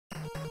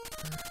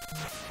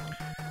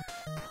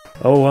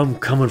Oh, I'm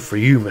coming for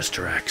you,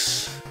 Mr.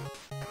 X.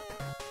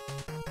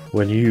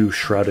 When you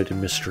shrouded in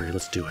mystery,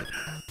 let's do it.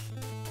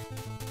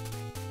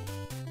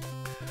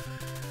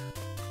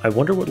 I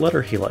wonder what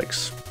letter he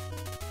likes.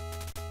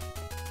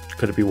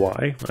 Could it be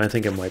Y? I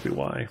think it might be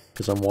Y,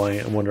 because I'm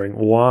wondering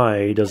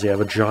why does he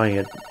have a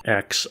giant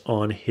X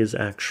on his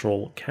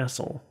actual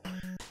castle?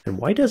 And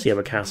why does he have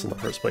a castle in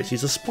the first place?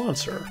 He's a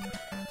sponsor.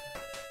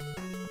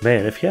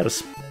 Man, if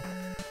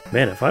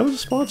I was a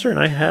sponsor and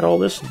I had all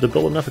this to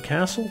build enough a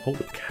castle,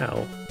 holy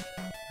cow,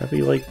 that'd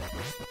be like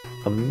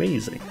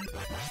amazing.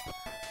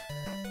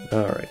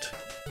 All right.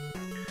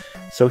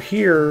 So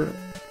here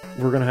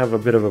we're gonna have a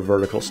bit of a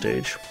vertical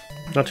stage.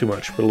 Not too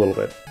much, but a little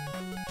bit.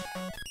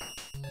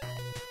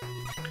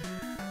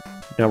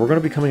 Now we're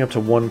going to be coming up to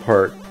one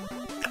part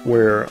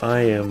where I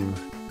am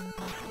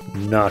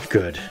not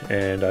good,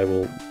 and I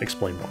will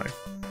explain why.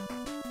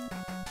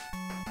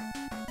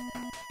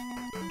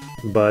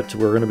 But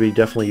we're going to be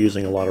definitely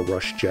using a lot of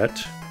rush jet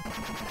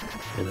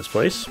in this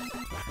place,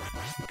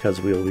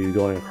 because we will be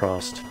going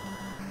across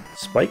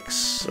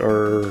spikes,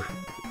 or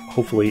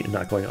hopefully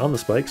not going on the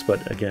spikes,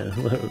 but again,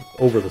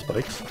 over the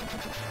spikes.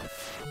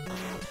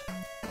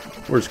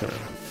 We're just going to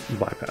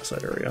bypass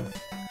that area.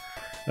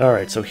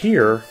 Alright, so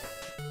here,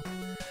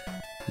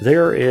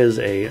 there is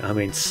a,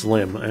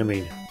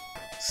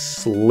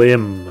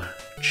 slim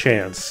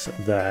chance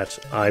that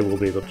I will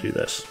be able to do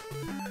this.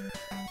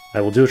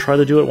 I will try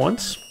to do it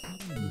once,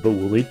 but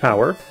we'll need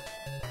power.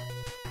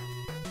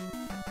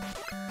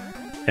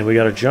 And we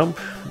gotta jump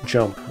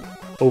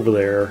over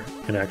there,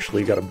 and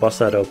actually gotta bust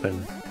that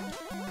open.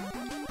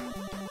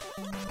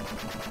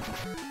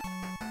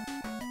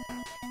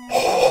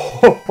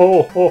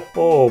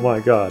 Oh my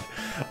god.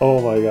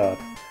 Oh my god.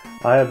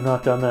 I have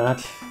not done that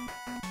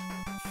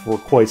for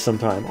quite some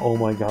time. Oh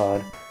my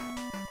god.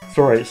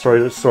 Sorry,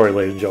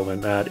 ladies and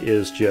gentlemen. That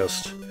is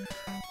just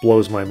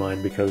blows my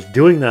mind, because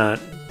doing that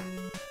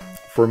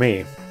for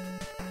me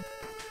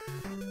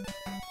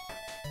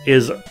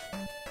is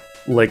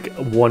like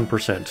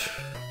 1%.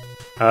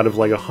 Out of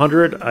like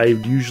 100, I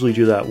usually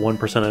do that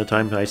 1% at a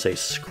time, and I say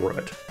screw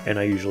it. And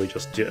I usually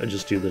just do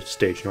the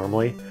stage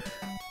normally.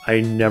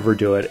 I never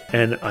do it,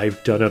 and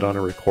I've done it on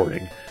a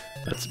recording.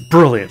 That's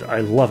brilliant.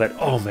 I love it.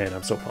 Oh man,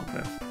 I'm so pumped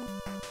now.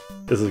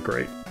 This is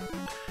great.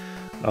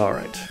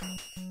 Alright.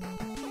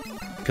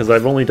 Because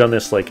I've only done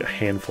this like a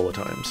handful of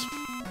times.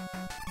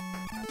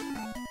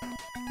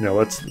 You know,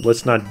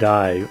 let's not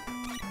die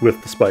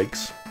with the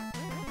spikes.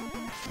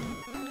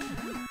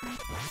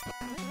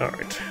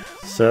 Alright.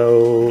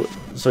 So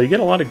you get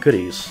a lot of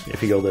goodies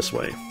if you go this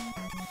way.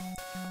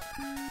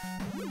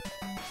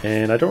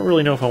 And I don't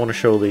really know if I want to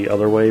show the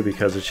other way,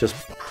 because it's just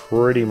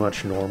pretty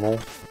much normal,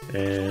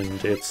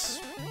 and it's,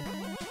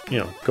 you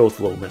know, go with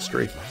a little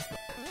mystery.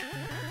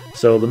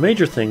 So the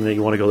major thing that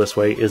you want to go this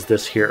way is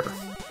this here.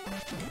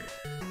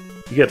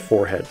 You get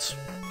 4 heads.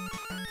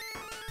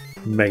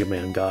 Mega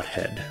Man got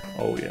head.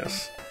 Oh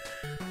yes.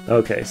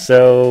 Okay,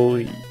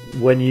 so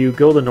when you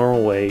go the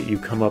normal way, you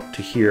come up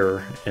to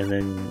here, and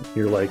then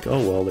you're like,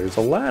 oh well, there's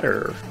a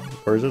ladder.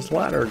 Where does this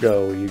ladder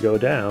go? You go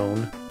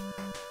down,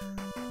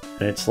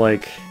 and it's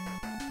like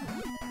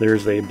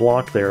there's a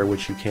block there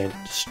which you can't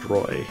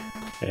destroy,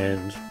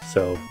 and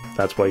so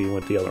that's why you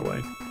went the other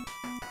way.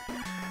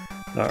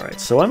 Alright,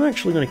 so I'm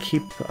actually going to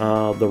keep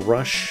the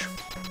rush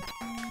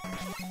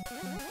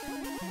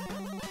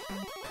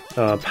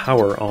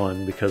power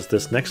on, because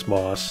this next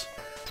boss,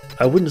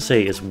 I wouldn't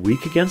say is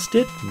weak against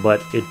it, but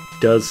it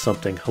does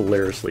something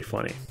hilariously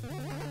funny.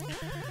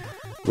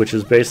 Which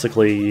is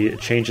basically, it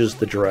changes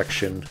the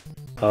direction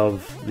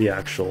of the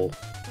actual...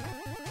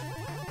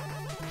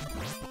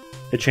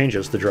 It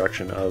changes the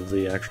direction of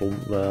the actual,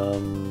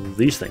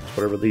 these things,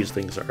 whatever these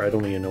things are. I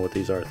don't even know what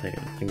these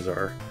things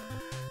are.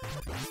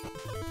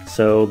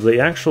 So the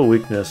actual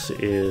weakness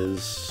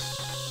is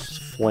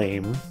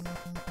flame,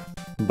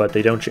 but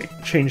they don't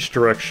change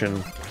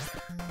direction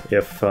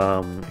if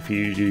you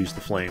use the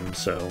flame.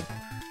 So,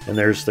 and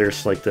there's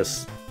like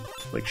this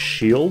like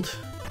shield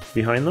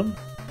behind them.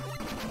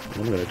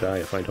 I'm gonna die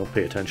if I don't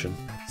pay attention.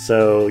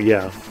 So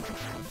yeah,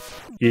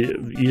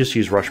 you just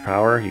use rush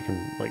power. You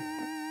can like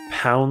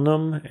pound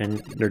them and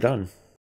they're done.